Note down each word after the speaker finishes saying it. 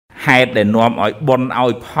hạt để nôm ỏi bon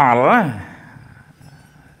ỏi phal á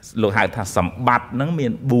lục hạt thà sầm bát nắng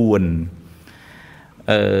miền buồn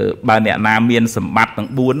bà nè nam miền sầm bát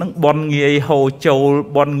nắng buồn nắng bon nghề hồ châu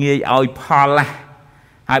bon nghề ỏi phal á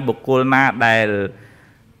hai bậc cô na đại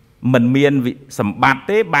mình miền vị sầm bát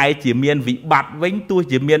thế bài chỉ miền vị bát vĩnh tôi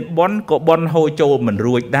chỉ miền bon có bon hồ châu mình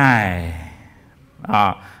ruồi đài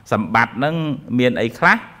sầm bát nắng miền ấy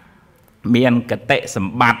khác miền cái tệ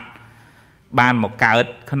sầm bát ban một cào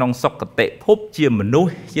khăn sọc cái tệ phúc chia mình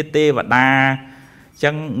nuôi chia tê và đa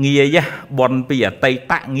chẳng nghe ya bon bây giờ tây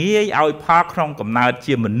tạ nghe ao park không cầm nào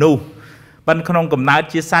chia mình nuôi ban không cầm nào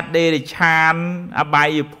chia sát đê để chan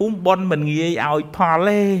bài phúng bon mình nghe ao park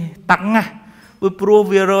lê tăng à với pro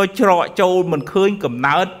viro trọ châu mình khơi cầm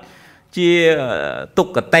nào chia tục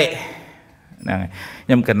cái tệ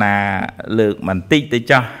nhưng cái nào lượng mình tích tới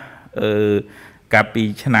cho cà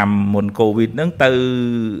pi nằm một covid nâng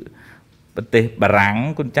từ bà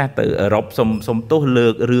rắn con cha từ ở Rộp xong tốt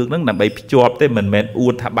lược rương nâng là bày chọp tới mình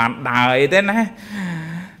uôn thả bán đài thế ná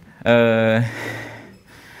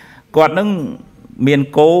quạt nâng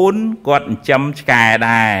miền côn quạt châm cài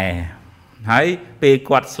đài thấy vì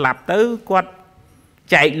quạt slap tới quạt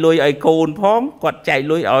chạy lùi ở côn phóng quạt chạy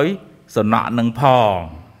lùi ở sổ nọ nâng phò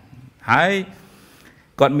thấy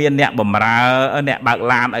quạt miền nẹ bầm ra nẹ bạc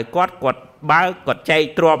làm ở quạt ba quạt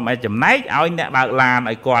chạy trộm mà chấm nấy áo nè bạc làm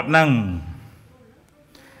ở quạt nâng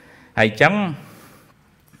hay chấm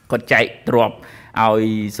quạt chạy trộm áo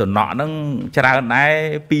sổ nọ nâng chả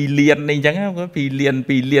này pi liền này chẳng có pi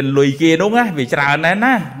liền lùi kia đúng á vì chả này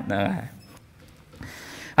ná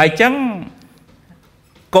hay chấm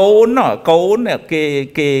côn nè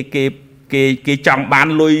cái chồng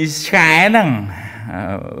bàn lùi khai nâng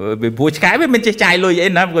vì bố cái với mình chạy lùi vậy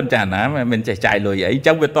nó con chả nó mà mình chạy lùi vậy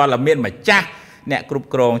trong việc to là miền mà cha nè cục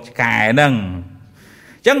cron cái nâng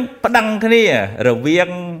chẳng bắt đăng cái này rồi việc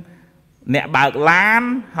nè bạc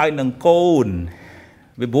lan hay nâng côn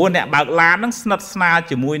vì bố nè bạc lan nó snap sna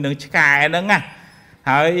chỉ mùi nâng cái nâng à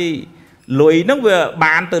hay lùi nó vừa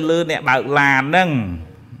bán từ lư nè bạc lan nâng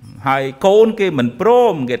hay côn kia mình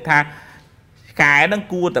prom cái tha cái nó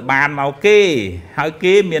cua tại bàn màu kê hỏi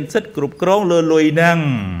kê miền sứt cục cron lừa lùi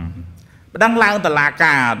nâng đang lao tại là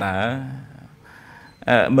cả đó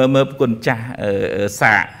mơ con cha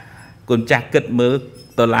xạ con cha kết mơ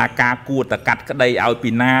tại là cả cua tại cắt cái đây ao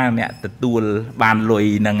pina nè tại tua bàn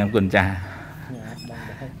lùi nâng con cha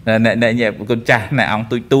nè nhẹ con cha nè ông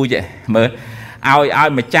tôi vậy mơ ao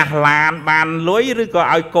mà cha lan bàn lối rồi có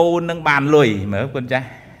ao cô nâng bàn lùi mơ con cha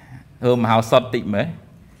hôm hào sọt tịnh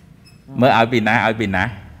mới ở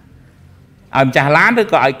Pina cha lán đó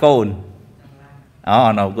có ai cồn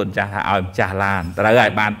nó con cha ở cha lan tại đây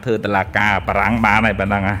ban thưa tại là ca parang ba này bạn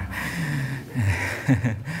đang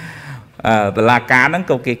tại là ca nó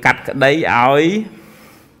có cái cắt cái đấy ỏi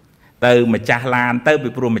từ mà cha lan tới bị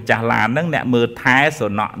pro mà cha lan nó nè mưa thái sổ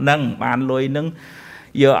nọ nâng ban lôi nâng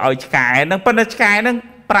giờ ỏi cái nâng phân cái nâng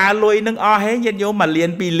pra lôi nâng o hết nhân vô mà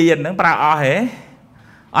liền pi liền nâng pra o hết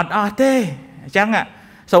o thế chẳng ạ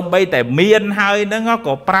xong bây tại miền hơi nó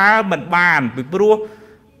có pra mình bàn vì bữa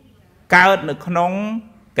cao được nóng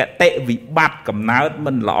cái tệ vị bát cầm náo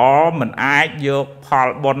mình lõ mình ai vô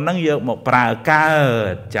phò bồn nó vô một pra cao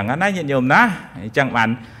chẳng có nói nhiều đó chẳng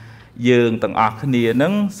bạn dường tầng ở kia nó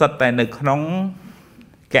sật tại được nóng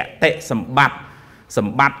cái tệ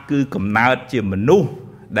sầm bát cứ cầm náo chỉ mình nu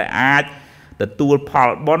để ai để tua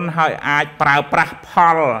phò bồn hơi ai pra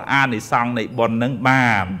phò ai xong này bồn nâng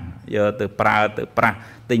bàn giờ từ pra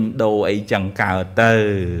tình đồ ấy chẳng cả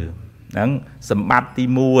từ nắng sầm bát ti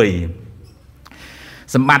mùi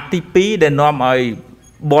sầm bát ti pí để nom ơi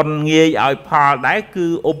bon nghe ơi phò đấy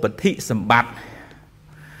cứ ốp thị sầm bát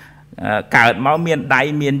cả máu miền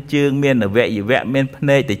đáy miền chương miền ở vẹ miền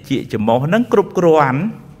phê để chị cho máu nắng cướp cướp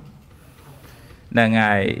là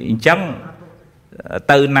ngày chẳng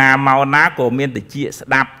từ nào màu ná của miền để chị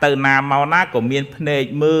đạp từ nào màu ná của miền phê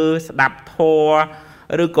mưa đạp thua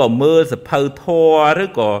rồi có mưa sập phơi thua rồi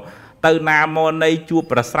có từ nam môn này chua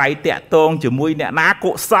bả say tẹt tông chỉ mũi nè ná cọ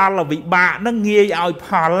sao là vị bạ nó nghe ao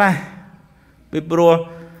phò là bị pro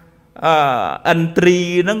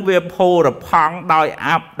entry nó về phô rồi phong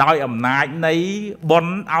đòi ẩm nái này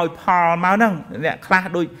bon ao phò máu nó nè khác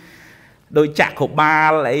đôi chạc của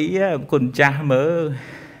ba lấy con cha mơ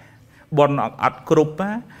bon ọt cướp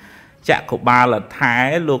á chạc của ba là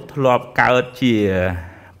thái luộc thọp cao chìa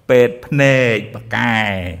เป็ดเพนปากกา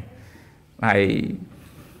ย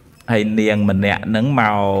ให้เนียงมันเนี่ยนึงเม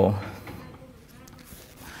า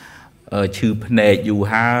ชื่อเพนอยู่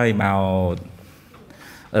ให้เมา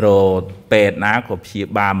โรเป็ดนะของชี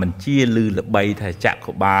บามันเชี่ยลือละใบถ่ายจักข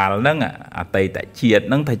องบาแล้วนั่งอ่ะแต่เฉียด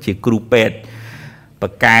นั่งถ่ายเฉียดกรูเป็ด ប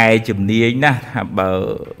កែជំនាញណា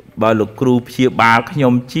បើលោកគ្រូព្យាបាលខ្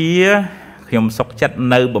ញុំខ្ញុំសុខចិត្ត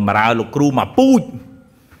នៅបំរើលោកគ្រូមកពូជ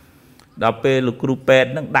ដល់ពេលលោកគ្រូពេទ្យ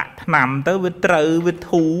នឹងដាក់ថ្នាំទៅវាត្រូវវា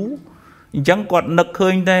ធូរអញ្ចឹងគាត់នឹកឃើ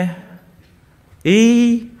ញតែ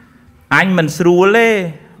អញមិនស្រួលទេ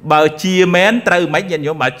បើជាមែនត្រូវមិនញាតិ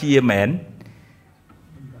ញោមបើជាមែន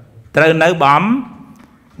ត្រូវនៅ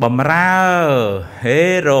បំរើហេ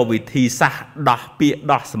រវិធីសាស្ត្រដោះពាក្យ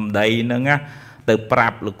ដោះសម្ដីហ្នឹងណាទៅប្រា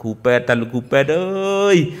ប់លោកគ្រូពេទ្យតែលោកគ្រូពេទ្យអើ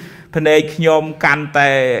យភ្នែកខ្ញុំកាន់តែ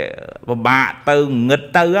ពិបាកទៅងឹត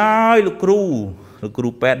ទៅហើយលោកគ្រូ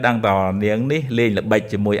ពេទ្យដឹងតនាងនេះលេងល្បិច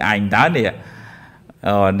ជាមួយអញតើនេះ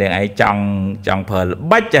នាងឯងចង់ប្រើល្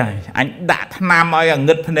បិចអញដាក់ថ្នាំឲ្យ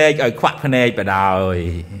ងឹតភ្នែកឲ្យខ្វាក់ភ្នែកបដ ơi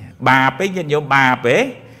បាបពេកញាតិញោមបាបពេក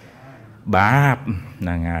បាបហ្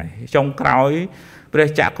នឹងហើយចុងក្រោយព្រះ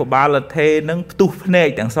ចក្របាលថេរនឹងផ្ទុះភ្នែក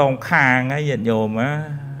ទាំងសងខាងហើយញាតិញោម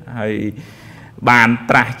ហើយបាន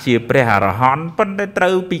ត្រាស់ជាព្រះអរហន្តប៉ុន្តែត្រូ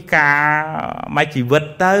វពីការមួយជីវិត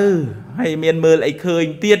ទៅហើយមានមើលអីឃើញ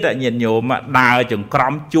ទៀតញាតិញោមដើរចង្ក្រ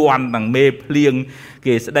មជន់ទាំងមេភ្លៀង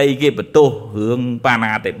គេស្ដីគេបន្ទោសរឿងបា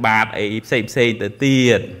ណាតិបាតអីផ្សេងទៅទៀ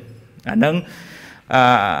តអាហ្នឹង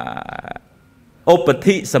ឧប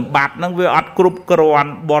ធិសម្បត្តិហ្នឹងវាអត់គ្រប់គ្រា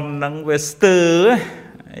ន់ប៉ុនហ្នឹងវាស្ទើរ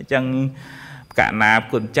អញ្ចឹងកណា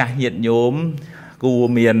គុណចាស់ញាតិញោមគួរ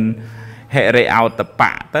មានហិរិអោត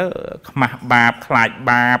បៈទៅខ្មាស់បាបខ្លាច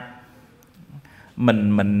បាប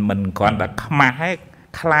មិនគ្រាន់តែខ្មាស់ទេ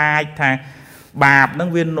ខ្លាចថាបាបហ្នឹង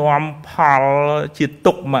វានាំផលជា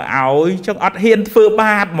ទុកមកឲ្យចឹងអត់ហ៊ានធ្វើ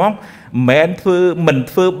បាបហ្មងមិន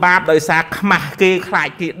ធ្វើបាបដោយសារខ្មាស់គេខ្លាច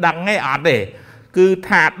គេដឹងទេអត់ទេគឺ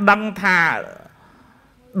ថាដឹងថា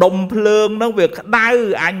ដុំភ្លើងហ្នឹងវាក្តៅ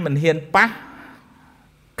អញមិនហ៊ានប៉ះ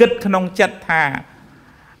គិតក្នុងចិត្តថា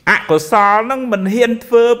អកុសលហ្នឹងមិនហ៊ាន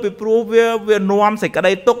ធ្វើពីព្រោះវានាំសេចក្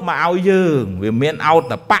តីទុកមកឲ្យយើងវាមានអោ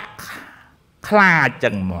តបៈខ្លាច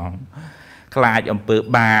ចឹងហ្មងខ្លាចអំពើ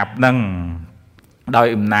បាបហ្នឹងដោយ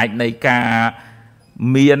អំណាចនៃការ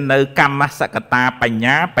មាននៅកម្មសកតាបញ្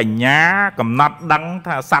ញាកំណត់ដឹង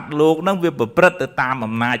ថាសត្វលោកហ្នឹងវាប្រព្រឹត្តទៅតាម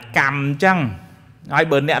អំណាចកម្មអញ្ចឹងហើយ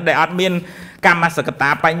បើអ្នកដែលអត់មានកម្មសកតា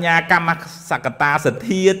បញ្ញាកម្មសកតាសទ្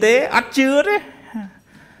ធាទេអត់ជឿទេ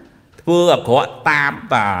ធ្វើអាក្រក់តាម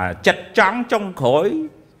តាចិត្តចង់ចុងក្រោយ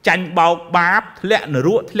ចាញ់បោកបាបធ្លាក់នរ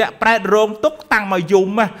កធ្លាក់ប្រែតរងទុកតាំងមកយំ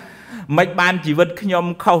មិនបានជីវិតខ្ញុំ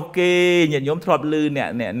ខុសគេញាតិញោមធ្លាប់ឮអ្នក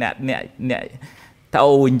តើ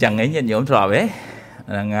អូអញ្ចឹងឯងញាតិញោមធ្លាប់ទេ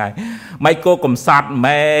ហ្នឹងហើយមិនគោកំសត់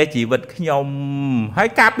ម៉ែជីវិតខ្ញុំហើយ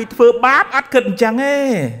ការពីធ្វើបាបអត់គិតអញ្ចឹងទេ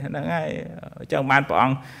ហ្នឹងហើយអញ្ចឹងបានព្រះអ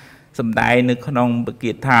ង្គសម្ដែងនៅក្នុងប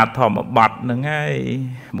គាថាធម្មបទហ្នឹងហើយ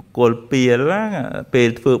បុគ្គលពីលពេល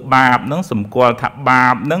ធ្វើបាបហ្នឹងសម្គាល់ថាបា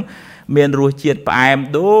បហ្នឹងមានរសជាតិផ្អែម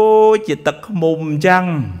ដូចជាទឹកឃ្មុំអញ្ចឹង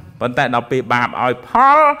ប៉ុន្តែដល់ពេលបាបឲ្យផ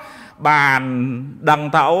លបានដឹង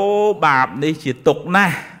ថាអូបាបនេះជាទុកណា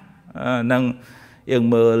ស់នឹងយើង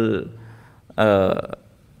មើល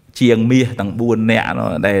ជាងមាសទាំង4នាក់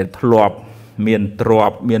ដែលធ្លាប់មានទ្រ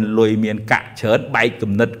ព្យមានលុយមានកាក់ច្រើនបែក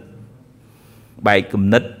គំ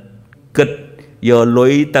និតគិតយកលុ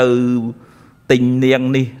យទៅទិញនាង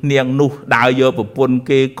នេះនាងនោះដើរយកប្រពន្ធ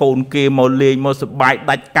គេកូនគេមកលេងមកសបាយ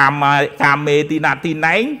ដាច់កាមេទីណាទី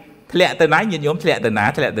ណែងធ្លាក់ទៅណាញាតិញោមធ្លាក់ទៅន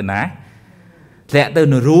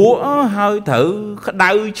រកហើយត្រូវក្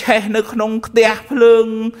តៅឆេះនៅក្នុងផ្ទះភ្លើង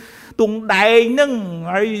ទុងដែងហ្នឹង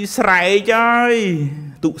ហើយស្រែកហើយ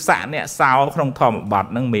ទុស័កអ្នកសោក្នុងធម្មបទ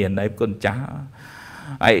ហ្នឹងមានហើយគុណចាស់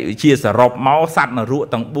ហើយជាសរុបមកសត្វនរក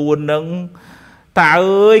ទាំង4ហ្នឹងតើ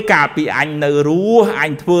អើយកាលពីអញនៅរស់អ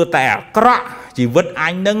ញធ្វើតែអាក្រក់ជីវិតអ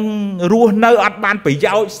ញនឹងរស់នៅអត់បានប្រ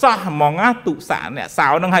យោជន៍សោះហ្មងណាទុស័កអ្នកសោ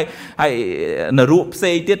ហ្នឹងហើយនរកផ្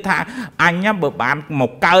សេងទៀតថាអញបើបានម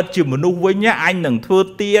កកើតជាមនុស្សវិញអញនឹងធ្វើ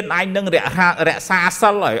ទានអញនឹងរក្សាសិ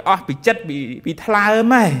លឲ្យអស់ពីចិត្តពីថ្លើ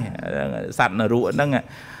មហ៎សត្វនរកហ្នឹង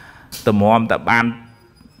តម្រាំតែបាន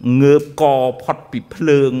ងើបកផុតពីភ្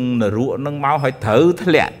លើងនរកហ្នឹងមកឲ្យត្រូវ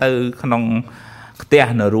ធ្លាក់ទៅក្នុងផ្ទះ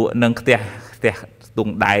នរកហ្នឹងផ្ទះស្ទ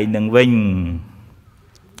ង់ដៃនឹងវិញ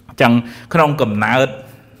អញ្ចឹងក្នុងកំណើត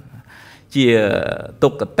ជាទុ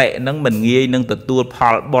ក្ខតិនឹងមិនងាយនឹងទទួលផ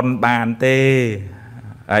លបុណ្យបានទេ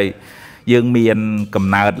ហើយយើងមានកំ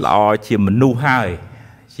ណើតល្អជាមនុស្សហើយ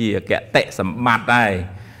ជាកតិសម្បត្តិហើយ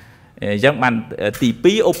អញ្ចឹងបានទី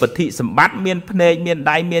2ឧបធិសម្បត្តិមានភ្នែកមាន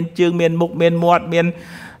ដៃមានជើងមានមុខមានមាត់មាន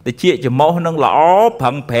តិចច្រមុះនឹងល្អប្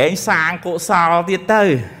រឹងប្រែងសាងកុសលទៀតទៅ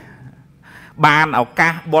បានឱកា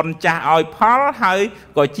សបុណ្យចាស់ឲ្យផលហើយ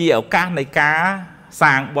ក៏ជាឱកាសនៃការ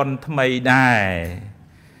សាងបុណ្យថ្មីដែរ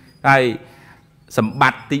ហើយសម្ប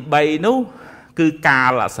ត្តិទី3នោះគឺកា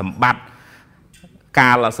លសម្បត្តិ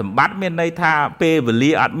កាលសម្បត្តិមានន័យថាពេលវេ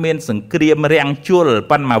លាអត់មានសង្គ្រាមរាំងជល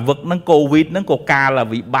ប៉ុន្តែមកវឹកហ្នឹងកូវីដហ្នឹងក៏កាល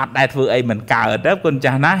វិបត្តិដែរធ្វើអីមិនកើតទេគុណ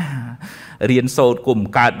ចាស់ណារៀនសូត្រគុំ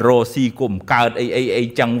កើតរស់ស៊ីគុំកើតអី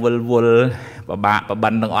ចឹងវិលបបាក់បបិ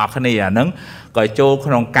ណ្ឌទាំងអស់គ្នាអាហ្នឹងក៏ចូល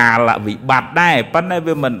ក្នុងកាលវិបត្តិដែរប៉ុន្តែ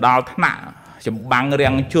វាមិនដល់ថ្នាក់ចម្បាំង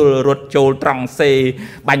រាំងជលរត់ចូលត្រង់សេ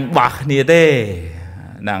បាញ់បោះគ្នាទេ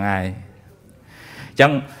ហ្នឹងហើយអញ្ចឹ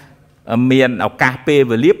ងមានឱកាសពេល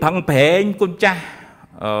វេលាផឹងប្រែងគុណចាស់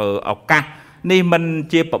ឱកាសនេះមិន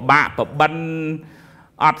ជាបបាក់បបិណ្ឌ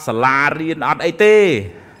អត់សាលារៀនអត់អីទេ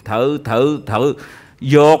ត្រូវ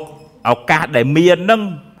យកឱកាសដែលមាននឹង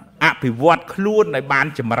អភិវឌ្ឍខ្លួនឲ្យបាន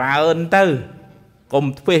ចម្រើនទៅកុំ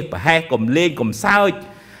ធ្វេសប្រហែសកុំលេងកុំសើច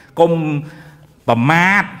កុំប្រ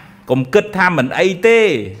មាថកុំគិតថាមិនអីទេ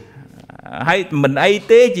ហើយមិនអី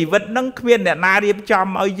ទេជីវិតនឹងគ្មានអ្នកណារៀបចំ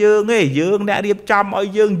ឲ្យយើងទេយើងអ្នករៀបចំឲ្យ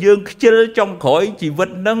យើងខ្ជិលចុងក្រោយជីវិត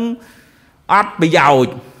នឹងអត់ប្រយោជ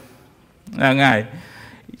ន៍ហ្នឹងហើយ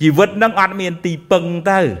ជីវិតនឹងអត់មានទីពឹង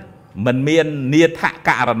ទៅមិនមាននាថក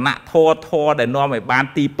រណៈធរដែលនាំឲ្យបាន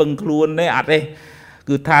ទីពឹងខ្លួនទេអត់ទេ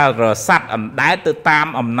គឺថារស័តអណ្ដែតទៅតាម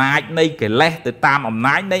អំណាចនៃកិលេសទៅតាមអំ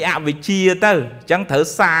ណាចនៃអវិជ្ជាទៅអញ្ចឹងត្រូវ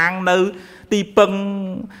សាងនៅទីពឹង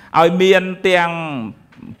ឲ្យមានទាំង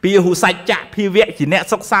ពាហុសច្ចៈភាវៈជាអ្នក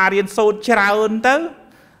សិក្សារៀនសូត្រច្រើនទៅ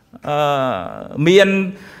មាន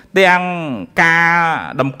ទាំងការ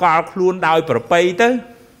តម្កល់ខ្លួនដោយប្រពៃទៅ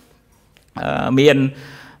មាន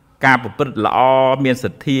ការប្រព្រឹត្តល្អមានស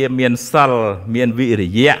ទ្ធាមានសិលមានវិរិ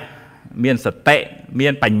យៈមានសតិមា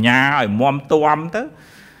នបញ្ញាឲ្យមាំទាំទៅ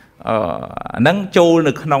ហ្នឹងចូល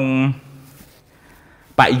នៅក្នុង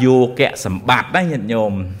បយោគៈសម្បត្តិណាញាតិញោ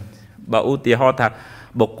មបើឧទាហរណ៍ថា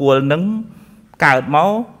បុគ្គលនឹងកើតមក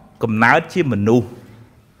កំណើតជាមនុស្ស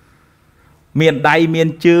មានដៃមាន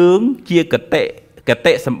ជើងជាក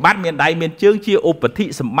តិសម្បត្តិមានដៃមានជើងជាឧបតិ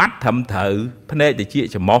សម្បត្តិត្រឹមត្រូវភ្នែកតិច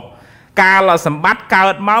ច្រមុះកាលសម្បត្តិកើ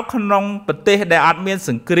តមកក្នុងប្រទេសដែលអត់មានស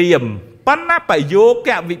ង្គ្រាមប៉ុន្តែបយោ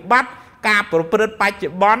គៈវិបត្តិការប្រព្រឹត្តបច្ចុ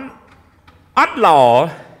ប្បន្នអត់ល្អ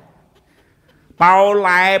បោ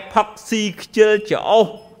ឡែផឹកស៊ីខ្ជិលច្រអូស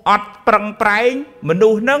អត់ប្រឹងប្រែងមនុ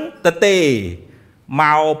ស្សនឹងទេម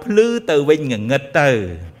កភ្លឺទៅវិញងងឹតទៅ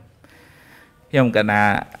ខ្ញុំកណា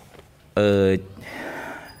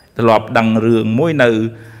ធ្លាប់ដឹងរឿងមួយ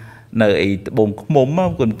នៅអីត្បូងឃ្មុំ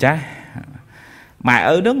គុណចាស់ម៉ែ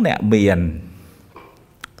ឪនឹងអ្នកមាន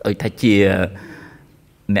ឲ្យថាជា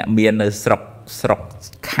អ្នកមាននៅស្រុក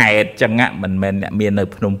ខេត្តចឹងមិនមែនអ្នកមាននៅ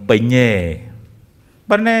ភ្នំពេញទេ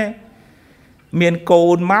ប៉ុន្តែមានកូ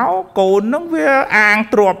នមកកូននឹងវាអាង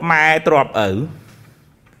ទ្របម៉ែទ្របឪ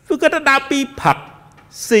គឺគាត់ទៅដើរពីផឹក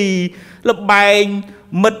ស៊ីលបែង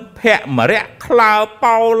មិត្តភ័ក្តិមរៈក្លើ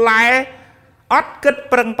ប៉ោឡែអត់គិត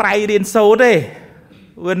ប្រឹងប្រែងរៀនសូត្រទេ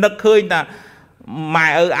វានឹកឃើញថាម៉ែ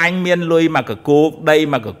ឪអញមានលុយមកកកោកដី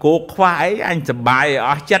មកកកោកខ្វះអីអញសប្បាយឲ្យ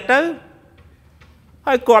អស់ចិត្តទៅ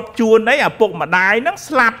ហើយគាត់ជួនអីឪពុកម្ដាយហ្នឹង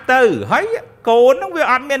ស្លាប់ទៅហើយកូនហ្នឹងវា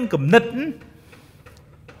អត់មានគំនិត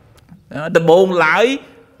ដំបូងឡើយ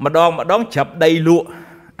ម្ដងច្រាប់ដីលក់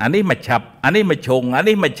អានេះមកច្រាប់អានេះមកជ្រុងអា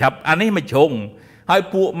នេះមកច្រាប់អានេះមកជ្រុងហើយ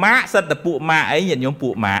ពួកម៉ាក់សិតតែពួកម៉ាក់អីញាតិញោមពួ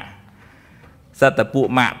កម៉ាក់សិតតែពួក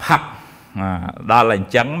ម៉ាក់ផឹកដល់អញ្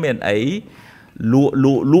ចឹងមានអីល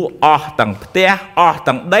ក់អស់ទាំងផ្ទះអស់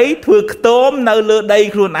ទាំងដីធ្វើខ្ទមនៅលើដី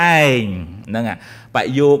ខ្លួនឯងហ្នឹងប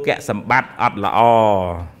យោគៈសម្បត្តិអត់ល្អ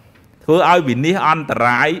ធ្វើឲ្យវិនិច្ឆ័យអន្ត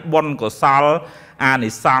រាយបុណ្យកុសលអានិ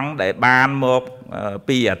សង្ឃដែលបានមក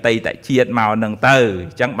ពីអតីតជាតិមកនឹងទៅអ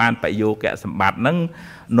ញ្ចឹងបានបយោគៈសម្បត្តិហ្នឹង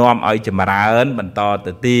នាំឲ្យចម្រើនបន្ត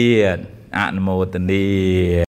ទៅទៀតអនុមោទនា